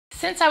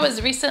Since I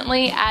was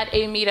recently at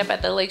a meetup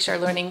at the Lakeshore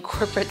Learning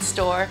corporate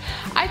store,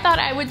 I thought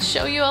I would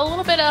show you a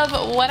little bit of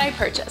what I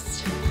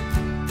purchased.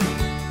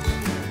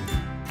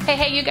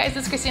 Hey you guys,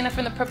 it's Christina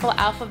from the Purple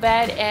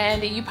Alphabet,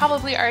 and you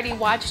probably already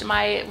watched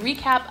my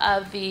recap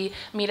of the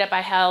meetup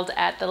I held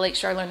at the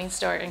Lakeshore Learning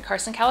Store in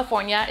Carson,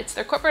 California. It's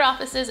their corporate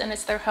offices and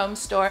it's their home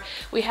store.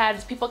 We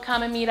had people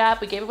come and meet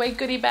up, we gave away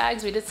goodie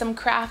bags, we did some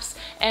crafts,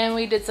 and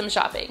we did some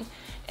shopping.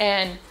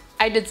 And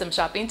I did some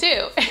shopping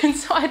too. And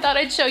so I thought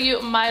I'd show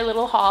you my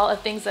little haul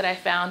of things that I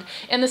found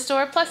in the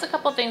store, plus a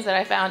couple things that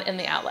I found in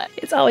the outlet.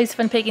 It's always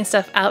fun picking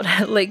stuff out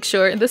at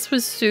Lakeshore. This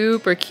was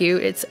super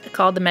cute. It's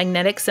called the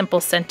Magnetic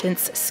Simple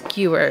Sentence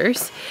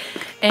Skewers.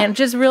 And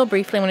just real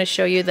briefly, I want to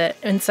show you that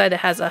inside it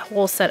has a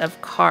whole set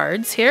of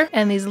cards here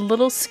and these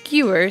little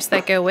skewers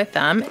that go with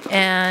them.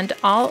 And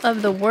all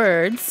of the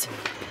words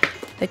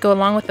that go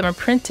along with them are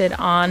printed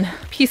on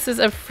pieces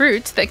of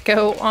fruit that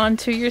go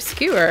onto your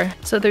skewer.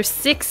 So there's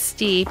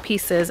 60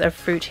 pieces of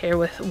fruit here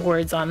with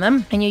words on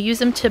them, and you use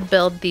them to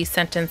build these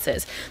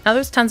sentences. Now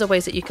there's tons of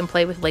ways that you can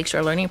play with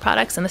Lakeshore Learning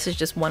products, and this is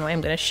just one way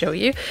I'm going to show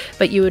you.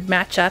 But you would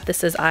match up,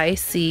 this is I,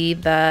 see,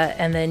 the,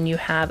 and then you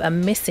have a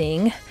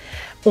missing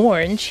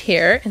orange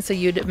here, and so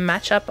you'd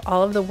match up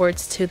all of the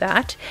words to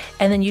that,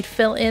 and then you'd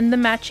fill in the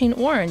matching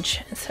orange.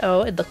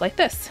 So it'd look like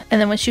this. And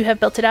then once you have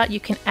built it out,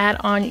 you can add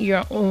on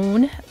your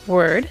own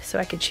word. So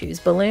I could choose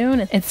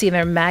balloon and see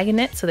they're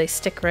magnet, so they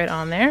stick right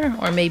on there.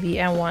 Or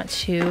maybe I want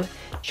to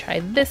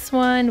try this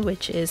one,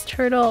 which is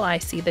turtle. I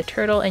see the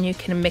turtle, and you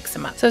can mix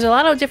them up. So there's a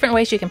lot of different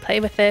ways you can play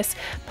with this.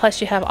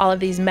 Plus you have all of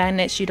these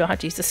magnets. You don't have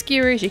to use the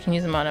skewers. You can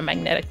use them on a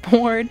magnetic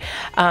board,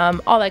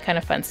 all that kind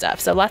of fun stuff.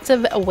 So lots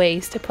of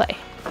ways to play.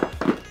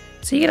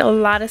 So you get a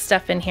lot of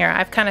stuff in here.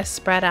 I've kind of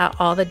spread out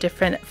all the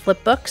different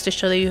flip books to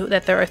show you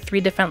that there are 3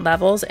 different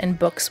levels and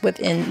books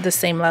within the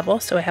same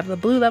level. So I have the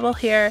blue level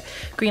here,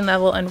 green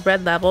level, and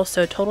red level.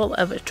 So a total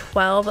of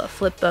 12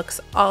 flip books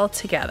all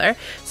together.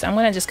 So I'm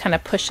going to just kind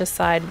of push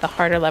aside the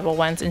harder level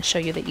ones and show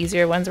you the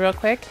easier ones real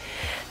quick.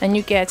 Then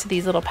you get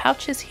these little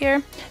pouches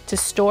here to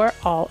store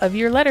all of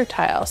your letter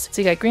tiles.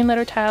 So you got green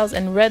letter tiles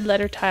and red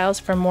letter tiles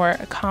for more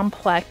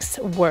complex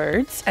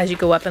words as you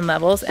go up in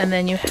levels. And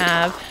then you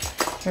have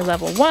your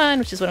level 1,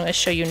 which is what I'm going to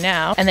show you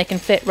now, and they can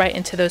fit right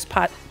into those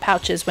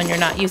pouches when you're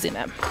not using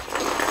them.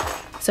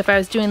 So if I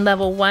was doing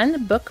level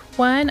 1, book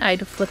 1,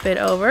 I'd flip it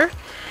over,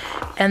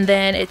 and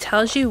then it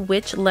tells you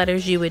which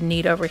letters you would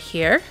need over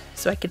here,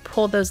 so I could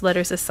pull those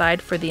letters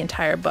aside for the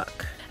entire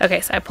book.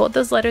 Okay, so I pulled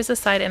those letters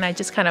aside and I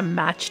just kind of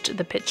matched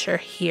the picture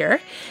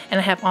here,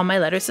 and I have all my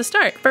letters to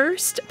start.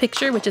 First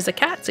picture, which is a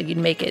cat, so you'd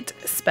make it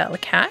spell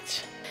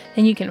cat.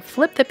 Then you can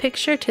flip the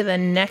picture to the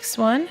next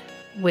one,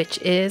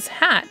 which is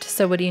hat.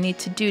 So what do you need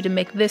to do to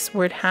make this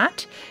word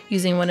hat?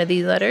 Using one of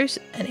these letters,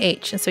 an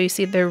H. And so you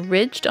see they're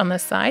ridged on the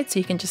side, so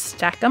you can just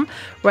stack them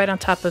right on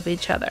top of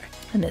each other.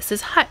 And this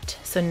is hut.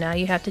 So now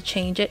you have to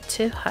change it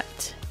to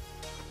hut.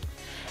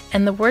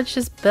 And the words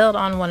just build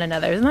on one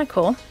another. Isn't that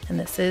cool? And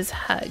this is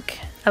hug.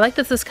 I like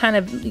that this kind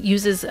of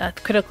uses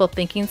critical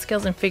thinking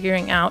skills and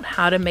figuring out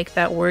how to make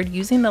that word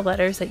using the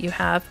letters that you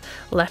have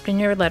left in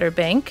your letter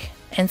bank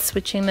and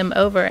switching them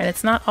over. And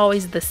it's not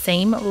always the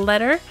same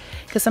letter,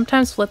 because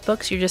sometimes flip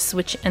books you're just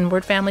switching, and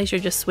word families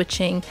you're just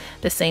switching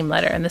the same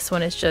letter, and this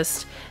one is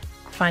just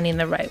finding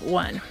the right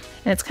one.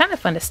 And it's kind of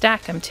fun to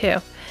stack them too.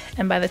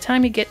 And by the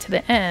time you get to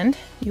the end,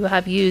 you will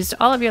have used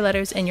all of your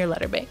letters in your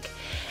letter bank.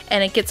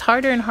 And it gets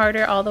harder and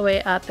harder all the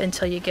way up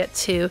until you get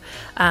to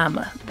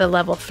the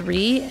level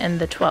 3 and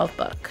the 12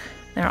 book.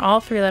 They're all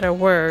 3-letter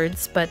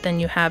words, but then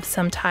you have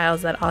some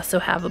tiles that also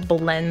have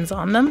blends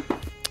on them.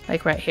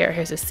 Like right here,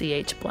 here's a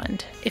CH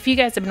blend. If you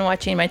guys have been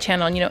watching my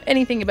channel and you know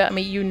anything about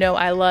me, you know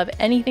I love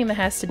anything that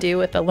has to do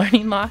with the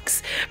learning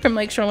locks from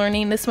Lakeshore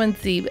Learning. This one's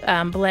the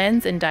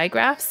blends and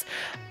digraphs.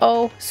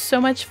 Oh,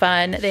 so much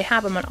fun. They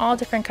have them on all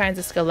different kinds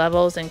of skill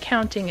levels and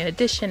counting and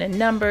addition and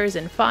numbers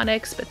and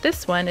phonics, but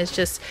this one is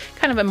just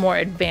kind of a more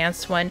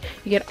advanced one.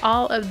 You get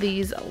all of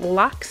these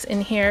locks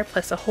in here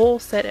plus a whole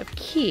set of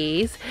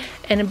keys,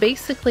 and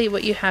basically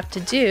what you have to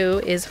do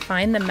is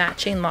find the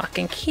matching lock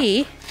and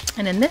key.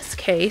 And in this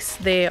case,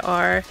 they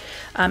are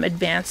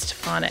advanced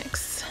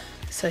phonics.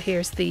 So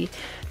here's the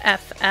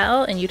FL,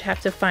 and you'd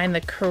have to find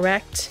the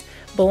correct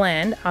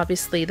blend.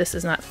 Obviously, this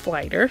is not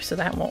flighter, so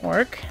that won't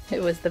work.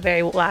 It was the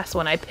very last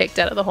one I picked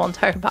out of the whole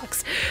entire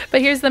box.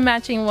 But here's the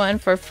matching one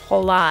for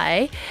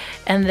fly.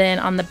 And then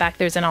on the back,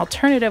 there's an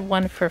alternative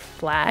one for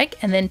flag.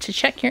 And then to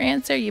check your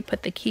answer, you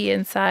put the key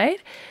inside.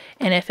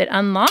 And if it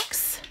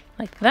unlocks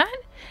like that,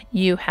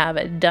 you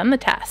have done the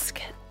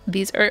task.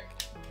 These are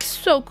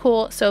so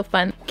cool, so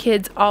fun.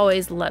 Kids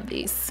always love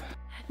these.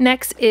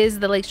 Next is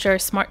the Lakeshore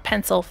Smart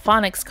Pencil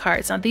phonics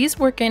cards. Now these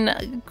work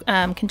in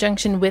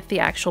conjunction with the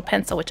actual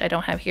pencil, which I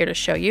don't have here to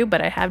show you,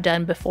 but I have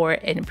done before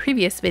in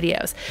previous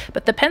videos.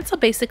 But the pencil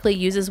basically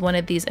uses one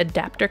of these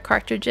adapter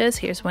cartridges.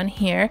 Here's one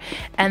here,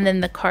 and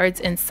then the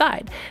cards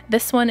inside.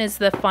 This one is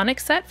the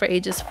phonics set for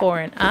ages 4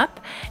 and up,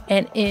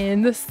 and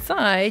in the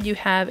side you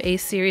have a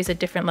series of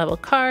different level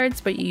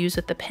cards, but you use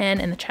with the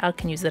pen and the child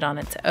can use it on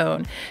its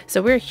own.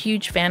 So we're a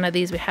huge fan of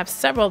these. We have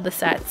several of the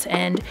sets,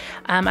 and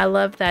I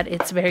love that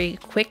it's very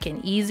quick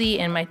and easy,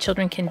 and my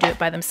children can do it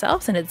by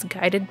themselves, and it's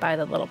guided by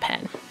the little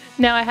pen.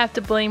 Now I have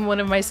to blame one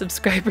of my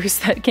subscribers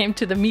that came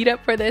to the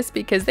meetup for this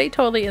because they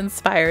totally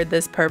inspired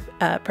this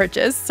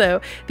purchase. So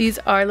these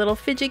are little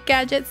fidget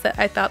gadgets that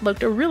I thought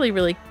looked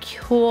really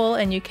cool,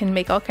 and you can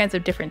make all kinds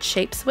of different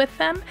shapes with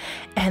them,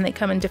 and they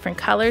come in different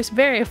colors.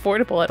 Very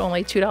affordable at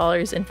only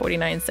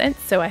 $2.49.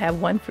 So I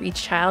have one for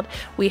each child.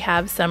 We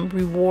have some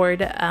reward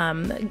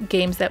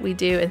games that we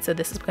do, and so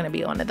this is going to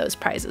be one of those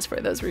prizes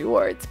for those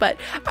rewards. But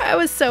I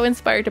was so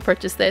inspired to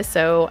purchase this,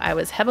 so I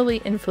was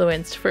heavily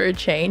influenced for a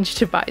change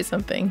to buy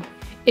something.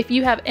 If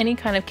you have any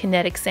kind of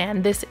kinetic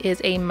sand, this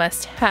is a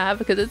must-have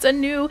because it's a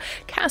new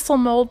castle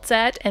mold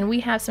set, and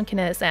we have some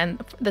kinetic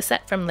sand, the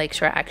set from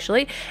Lakeshore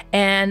actually,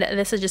 and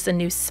this is just a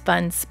new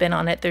spun spin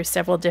on it. There's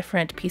several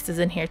different pieces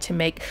in here to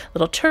make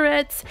little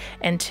turrets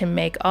and to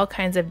make all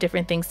kinds of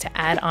different things to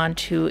add on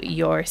to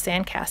your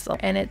sandcastle,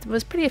 and it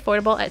was pretty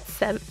affordable at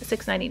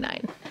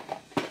 $6.99.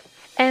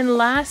 And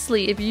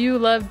lastly, if you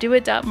love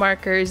do-it dot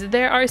markers,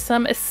 there are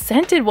some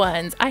scented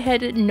ones. I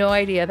had no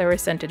idea there were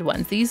scented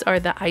ones. These are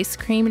the Ice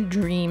Cream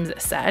Dreams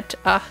set.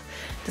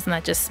 Doesn't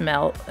that just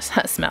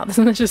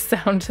doesn't that just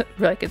sound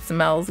like it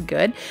smells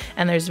good?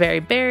 And there's very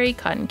berry,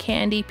 cotton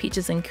candy,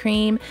 peaches and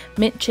cream,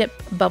 mint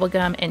chip,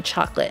 bubblegum, and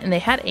chocolate. And they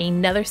had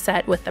another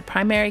set with the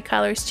primary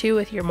colors too,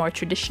 with your more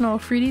traditional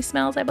fruity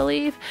smells, I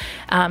believe.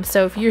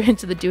 So if you're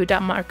into the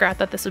do-it-dot marker, I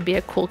thought this would be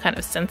a cool kind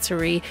of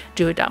sensory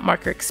do-it-dot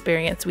marker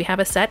experience. We have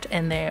a set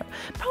and they're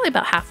probably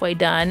about halfway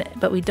done,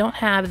 but we don't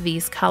have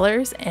these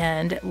colors,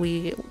 and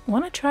we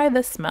want to try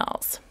the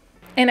smells.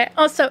 And I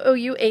also owe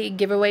you a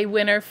giveaway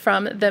winner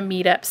from the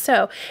meetup.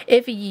 So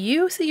if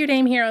you see your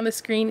name here on the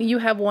screen, you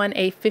have won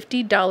a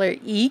 $50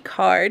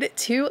 e-card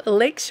to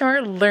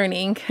Lakeshore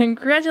Learning.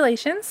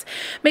 Congratulations.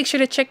 Make sure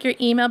to check your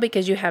email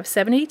because you have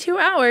 72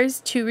 hours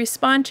to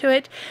respond to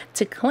it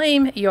to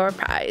claim your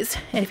prize.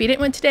 And if you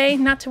didn't win today,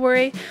 not to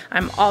worry.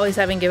 I'm always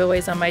having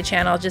giveaways on my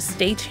channel. Just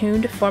stay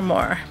tuned for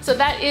more. So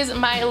that is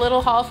my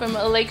little haul from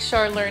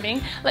Lakeshore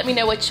Learning. Let me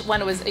know which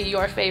one was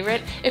your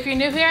favorite. If you're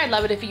new here, I'd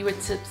love it if you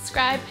would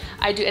subscribe.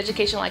 I do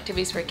educational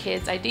activities for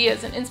kids,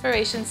 ideas and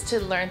inspirations to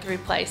learn through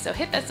play. So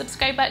hit that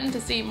subscribe button to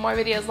see more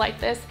videos like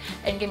this,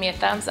 and give me a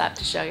thumbs up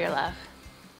to show your love.